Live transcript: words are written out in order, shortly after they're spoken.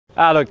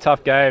Look,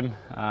 tough game.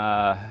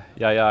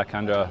 Yeah,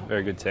 Kandra,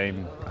 very good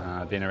team.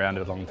 Been around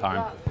it a long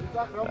time.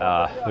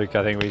 Look,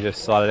 I think we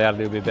just slotted out a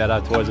little bit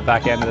better towards the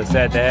back end of the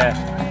set there.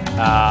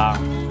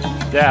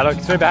 Yeah, look,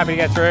 super happy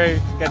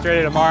to get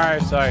ready tomorrow.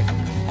 So,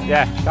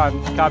 yeah,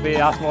 can't be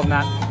asked more than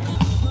that.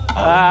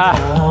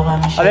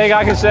 I think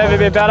I can serve a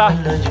bit better,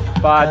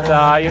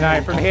 but you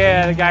know, from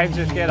here the games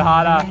just get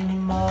harder.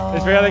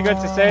 It's really good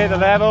to see the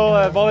level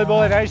of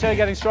volleyball in Asia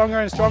getting stronger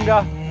and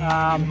stronger,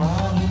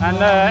 and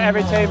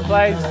every team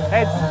plays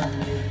heads.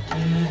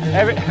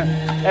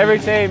 Every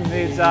team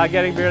is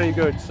getting really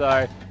good.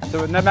 So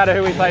no matter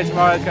who we play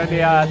tomorrow, it's going to be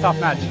a tough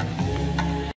match.